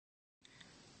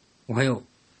おはよう。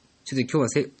ちょっと今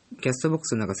日はキャストボック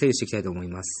スの中整理していきたいと思い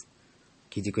ます。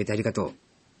聞いてくれてありがとう。